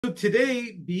So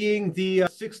today, being the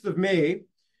 6th of May,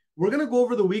 we're going to go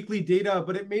over the weekly data,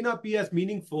 but it may not be as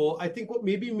meaningful. I think what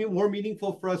may be more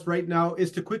meaningful for us right now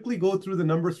is to quickly go through the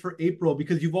numbers for April,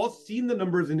 because you've all seen the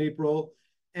numbers in April,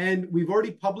 and we've already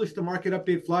published the market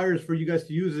update flyers for you guys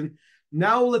to use. And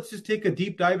now let's just take a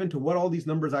deep dive into what all these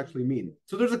numbers actually mean.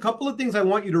 So there's a couple of things I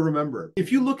want you to remember.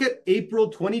 If you look at April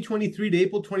 2023 to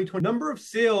April 2020, number of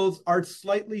sales are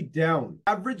slightly down.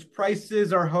 Average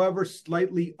prices are, however,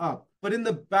 slightly up. But in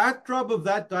the backdrop of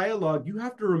that dialogue, you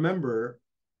have to remember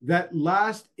that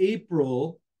last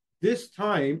April, this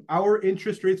time, our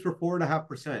interest rates were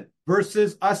 4.5%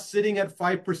 versus us sitting at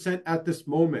 5% at this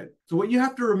moment. So what you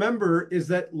have to remember is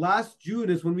that last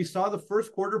June is when we saw the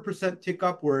first quarter percent tick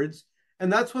upwards,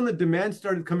 and that's when the demand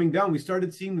started coming down. We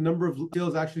started seeing the number of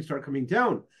sales actually start coming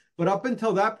down. But up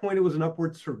until that point, it was an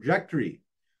upward trajectory.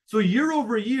 So year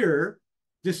over year,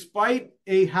 despite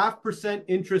a 0.5%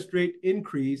 interest rate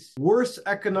increase, worse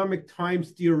economic times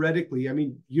theoretically, I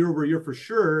mean, year over year for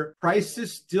sure,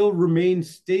 prices still remain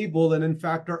stable and in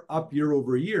fact are up year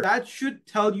over year. That should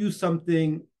tell you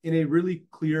something in a really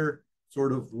clear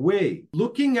sort of way.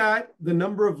 Looking at the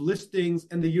number of listings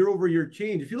and the year over year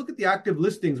change, if you look at the active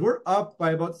listings, we're up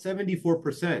by about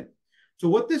 74%. So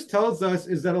what this tells us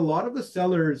is that a lot of the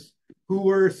sellers who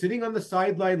were sitting on the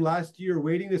sideline last year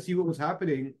waiting to see what was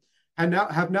happening and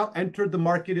have now entered the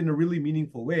market in a really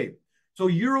meaningful way. So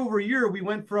year over year, we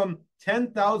went from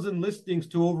 10,000 listings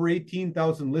to over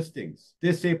 18,000 listings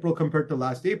this April compared to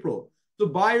last April. So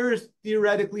buyers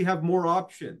theoretically have more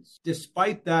options.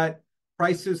 Despite that,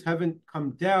 prices haven't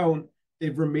come down.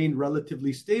 They've remained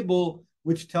relatively stable,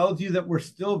 which tells you that we're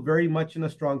still very much in a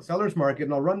strong seller's market.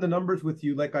 And I'll run the numbers with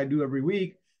you like I do every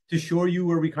week to show you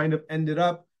where we kind of ended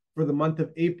up for the month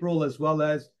of April, as well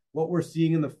as what we're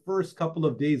seeing in the first couple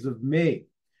of days of May.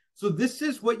 So this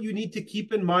is what you need to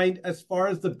keep in mind as far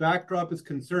as the backdrop is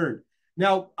concerned.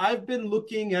 Now, I've been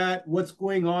looking at what's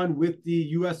going on with the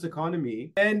US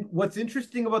economy. And what's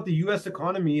interesting about the US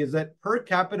economy is that per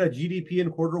capita GDP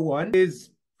in quarter one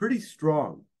is pretty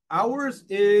strong. Ours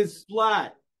is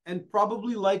flat and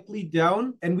probably likely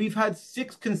down. And we've had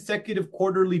 6 consecutive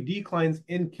quarterly declines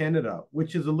in Canada,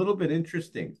 which is a little bit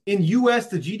interesting. In US,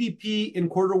 the GDP in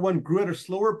quarter one grew at a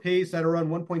slower pace at around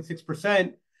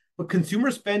 1.6%, but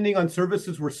consumer spending on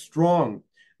services were strong.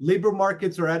 Labor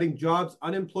markets are adding jobs,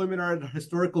 unemployment are at a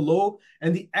historical low,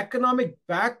 and the economic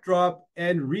backdrop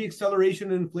and reacceleration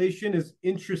in inflation is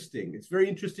interesting. It's very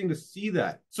interesting to see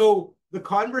that. So the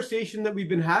conversation that we've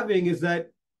been having is that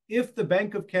if the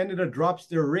Bank of Canada drops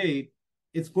their rate,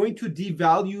 it's going to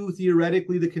devalue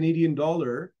theoretically the Canadian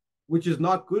dollar, which is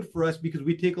not good for us because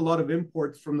we take a lot of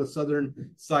imports from the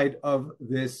southern side of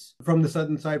this, from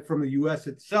the US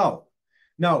itself.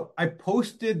 Now, I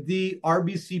posted the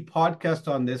RBC podcast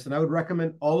on this, and I would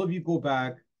recommend all of you go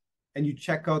back and you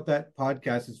check out that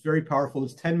podcast. It's very powerful.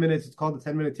 It's 10 minutes. It's called the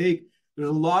 10-minute take. There's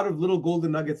a lot of little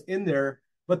golden nuggets in there,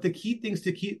 but the key things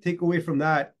to take away from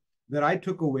that I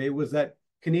took away was that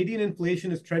Canadian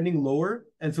inflation is trending lower,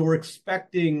 and so we're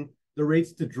expecting the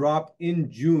rates to drop in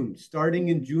June. Starting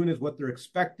in June is what they're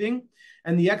expecting,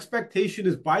 and the expectation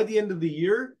is by the end of the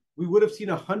year, we would have seen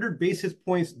 100 basis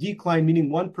points decline, meaning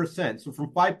 1%. So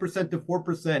from 5% to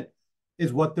 4%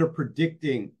 is what they're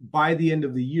predicting by the end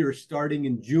of the year, starting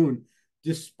in June,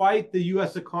 despite the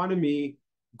U.S. economy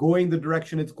going the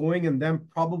direction it's going and them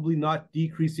probably not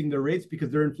decreasing their rates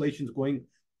because their inflation is going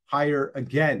higher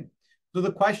again. So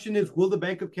the question is, will the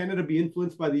Bank of Canada be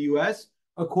influenced by the US?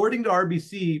 According to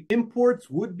RBC, imports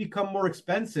would become more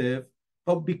expensive,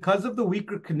 but because of the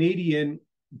weaker Canadian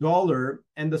dollar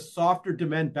and the softer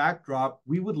demand backdrop,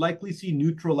 we would likely see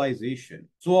neutralization.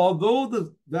 So although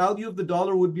the value of the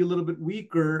dollar would be a little bit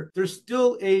weaker, there's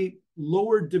still a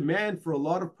lower demand for a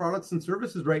lot of products and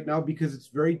services right now because it's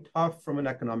very tough from an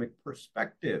economic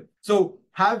perspective. So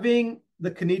having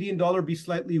the Canadian dollar be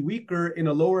slightly weaker in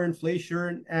a lower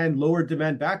inflation and lower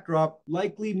demand backdrop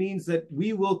likely means that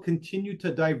we will continue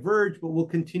to diverge, but we'll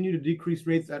continue to decrease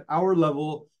rates at our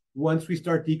level once we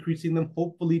start decreasing them,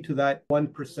 hopefully to that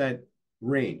 1%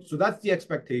 range. So that's the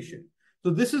expectation. So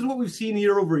this is what we've seen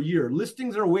year over year.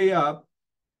 Listings are way up.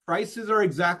 Prices are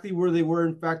exactly where they were,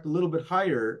 in fact, a little bit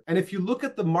higher. And if you look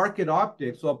at the market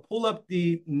optics, so I'll pull up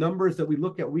the numbers that we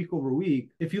look at week over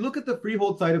week. If you look at the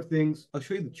freehold side of things, I'll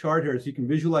show you the chart here so you can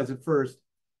visualize it first.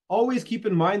 Always keep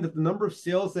in mind that the number of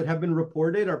sales that have been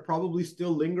reported are probably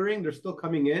still lingering. They're still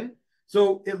coming in.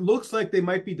 So it looks like they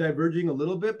might be diverging a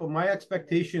little bit, but my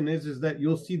expectation is that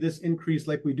you'll see this increase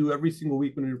like we do every single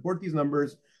week when we report these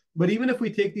numbers But even if we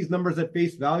take these numbers at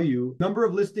face value, number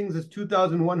of listings is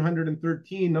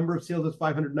 2,113, number of sales is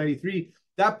 593.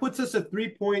 That puts us at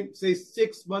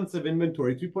 3.6 months of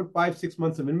inventory, 3.56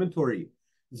 months of inventory.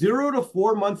 0 to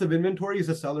 4 months of inventory is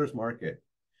a seller's market.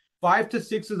 5 to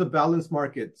 6 is a balanced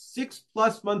market.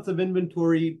 6+ months of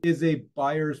inventory is a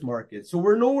buyer's market. So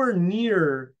we're nowhere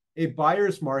near a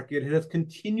buyer's market. It has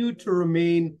continued to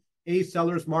remain a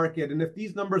seller's market. And if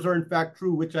these numbers are in fact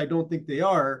true, which I don't think they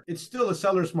are, it's still a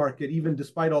seller's market, even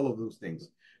despite all of those things.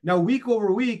 Now, week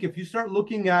over week, if you start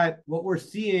looking at what we're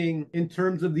seeing in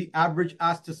terms of the average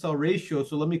ask to sell ratio,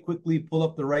 so let me quickly pull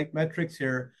up the right metrics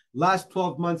here. Last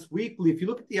 12 months weekly, if you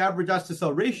look at the average ask to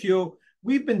sell ratio,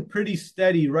 we've been pretty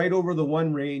steady right over the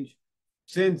 1 range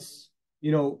since,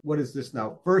 what is this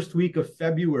now? First week of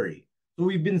February. So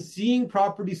we've been seeing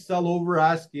properties sell over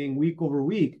asking week over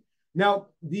week. Now,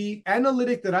 the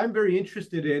analytic that I'm very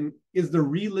interested in is the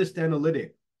relist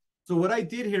analytic. So what I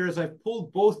did here is I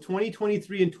pulled both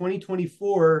 2023 and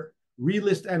 2024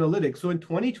 relist analytics. So in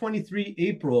 2023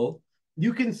 April,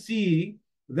 you can see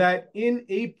that in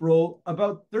April,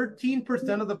 about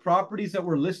 13% of the properties that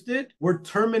were listed were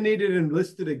terminated and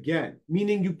listed again,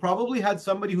 meaning you probably had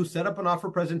somebody who set up an offer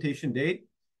presentation date.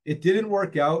 It didn't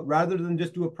work out. Rather than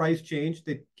just do a price change,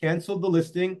 they canceled the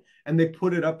listing and they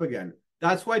put it up again.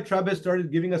 That's why Trebas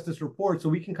started giving us this report so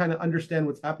we can kind of understand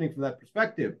what's happening from that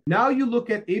perspective. Now you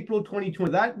look at April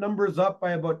 2020, that number is up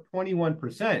by about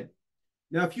 21%.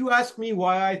 Now, if you ask me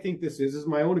why I think this is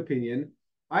my own opinion,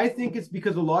 I think it's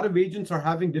because a lot of agents are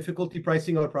having difficulty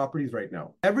pricing out properties right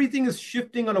now. Everything is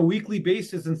shifting on a weekly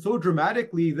basis and so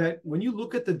dramatically that when you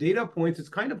look at the data points, it's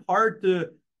kind of hard to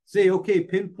say, okay,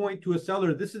 pinpoint to a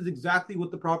seller, this is exactly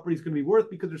what the property is going to be worth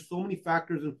because there's so many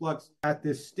factors in flux at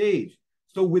this stage.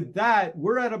 So with that,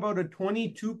 we're at about a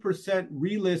 22%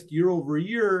 relist year over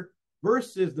year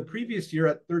versus the previous year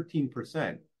at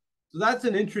 13%. So that's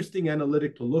an interesting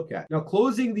analytic to look at. Now,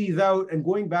 closing these out and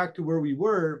going back to where we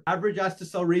were, average ask to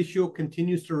sell ratio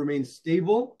continues to remain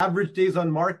stable. Average days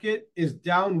on market is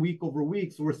down week over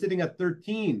week. So we're sitting at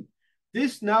 13.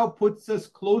 This now puts us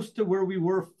close to where we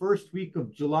were first week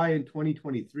of July in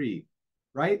 2023,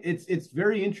 right? It's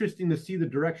very interesting to see the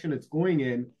direction it's going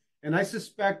in. And I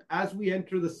suspect as we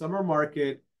enter the summer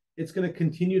market, it's going to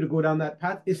continue to go down that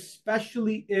path,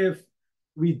 especially if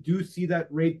we do see that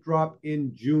rate drop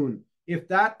in June. If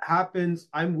that happens,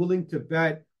 I'm willing to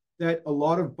bet that a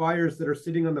lot of buyers that are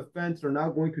sitting on the fence are now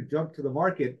going to jump to the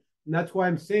market. And that's why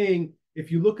I'm saying,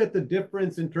 if you look at the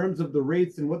difference in terms of the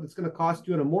rates and what it's going to cost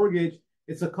you on a mortgage,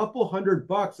 it's a couple $100.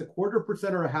 A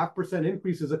 1/4% or a 0.5%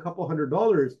 increase is a couple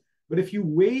 $100. But if you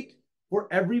wait for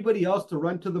everybody else to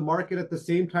run to the market at the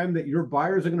same time that your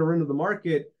buyers are going to run to the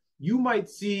market, you might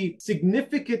see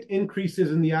significant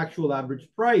increases in the actual average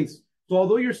price. So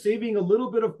although you're saving a little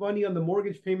bit of money on the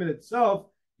mortgage payment itself,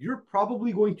 you're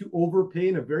probably going to overpay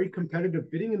in a very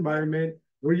competitive bidding environment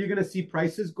where you're going to see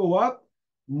prices go up,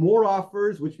 more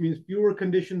offers, which means fewer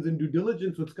conditions and due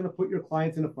diligence, which is going to put your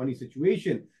clients in a funny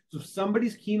situation. So if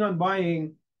somebody's keen on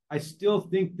buying, I still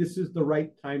think this is the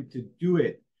right time to do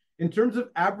it. In terms of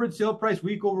average sale price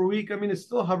week over week, I mean, it's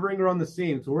still hovering around the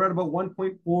same. So we're at about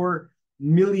 1.4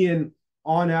 million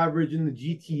on average in the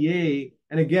GTA.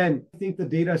 And again, I think the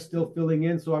data is still filling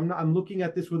in. So I'm looking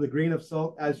at this with a grain of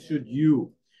salt, as should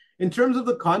you. In terms of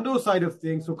the condo side of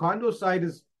things, so condo side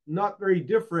is not very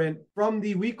different. From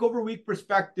the week over week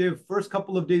perspective, first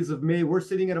couple of days of May, we're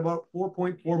sitting at about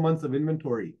 4.4 months of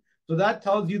inventory. So that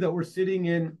tells you that we're sitting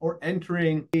in or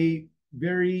entering a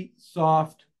very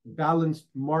soft, balanced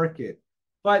market.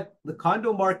 But the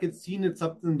condo market's seen its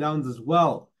ups and downs as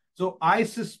well. So I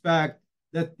suspect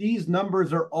that these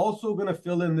numbers are also going to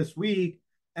fill in this week.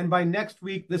 And by next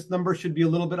week, this number should be a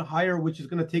little bit higher, which is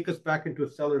going to take us back into a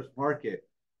seller's market.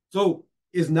 So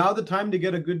is now the time to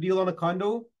get a good deal on a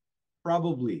condo?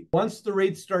 Probably. Once the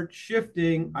rates start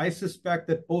shifting, I suspect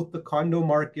that both the condo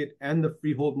market and the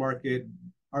freehold market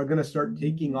are going to start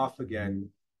taking off again.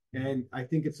 And I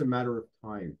think it's a matter of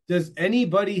time. Does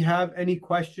anybody have any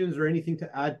questions or anything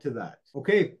to add to that?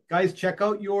 Okay, guys, check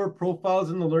out your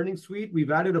profiles in the Learning Suite.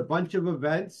 We've added a bunch of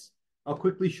events. I'll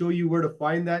quickly show you where to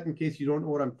find that in case you don't know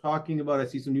what I'm talking about. I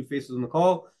see some new faces on the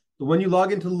call. So when you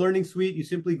log into the Learning Suite, you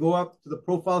simply go up to the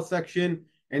profile section,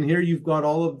 and here you've got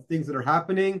all of the things that are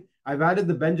happening. I've added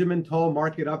the Benjamin Tall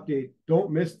market update.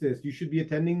 Don't miss this. You should be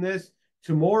attending this.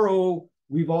 Tomorrow,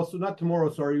 we've also, not tomorrow,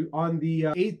 sorry, on the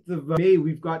 8th of May,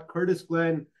 we've got Curtis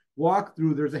Glen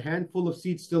walkthrough. There's a handful of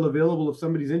seats still available if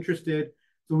somebody's interested.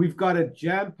 So we've got a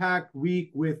jam-packed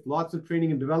week with lots of training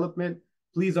and development.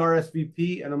 Please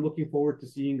RSVP, and I'm looking forward to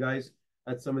seeing you guys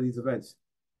at some of these events.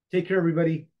 Take care,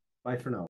 everybody. Bye for now.